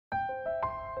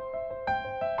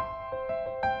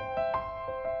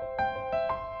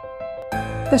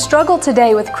The struggle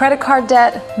today with credit card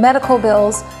debt, medical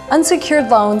bills, unsecured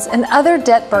loans, and other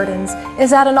debt burdens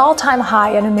is at an all-time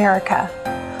high in America.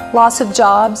 Loss of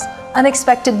jobs,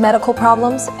 unexpected medical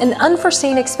problems, and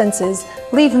unforeseen expenses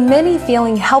leave many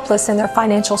feeling helpless in their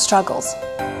financial struggles.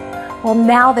 Well,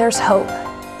 now there's hope.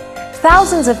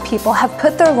 Thousands of people have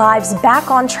put their lives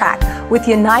back on track with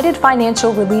United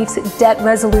Financial Relief's Debt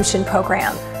Resolution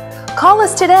Program. Call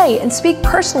us today and speak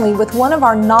personally with one of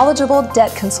our knowledgeable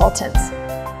debt consultants.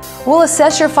 We'll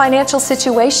assess your financial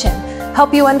situation,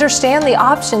 help you understand the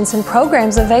options and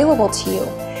programs available to you,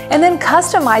 and then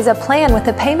customize a plan with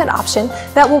a payment option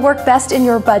that will work best in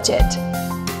your budget.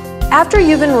 After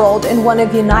you've enrolled in one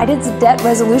of United's debt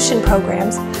resolution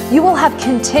programs, you will have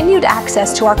continued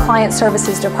access to our client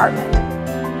services department.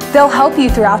 They'll help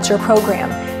you throughout your program,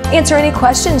 answer any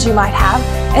questions you might have,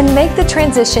 and make the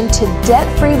transition to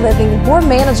debt-free living more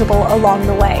manageable along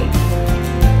the way.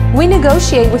 We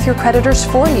negotiate with your creditors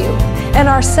for you, and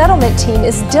our settlement team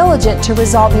is diligent to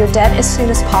resolve your debt as soon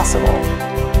as possible.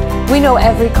 We know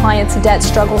every client's debt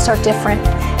struggles are different,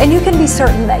 and you can be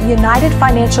certain that United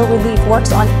Financial Relief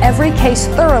works on every case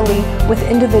thoroughly with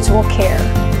individual care.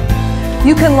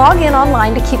 You can log in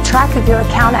online to keep track of your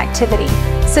account activity,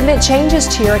 submit changes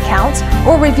to your accounts,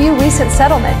 or review recent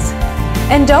settlements.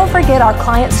 And don't forget, our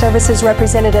client services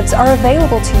representatives are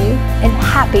available to you and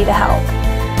happy to help.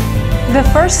 The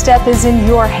first step is in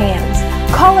your hands.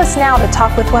 Call us now to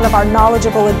talk with one of our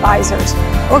knowledgeable advisors,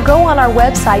 or go on our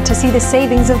website to see the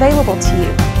savings available to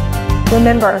you.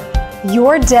 Remember,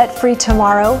 your debt-free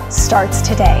tomorrow starts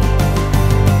today.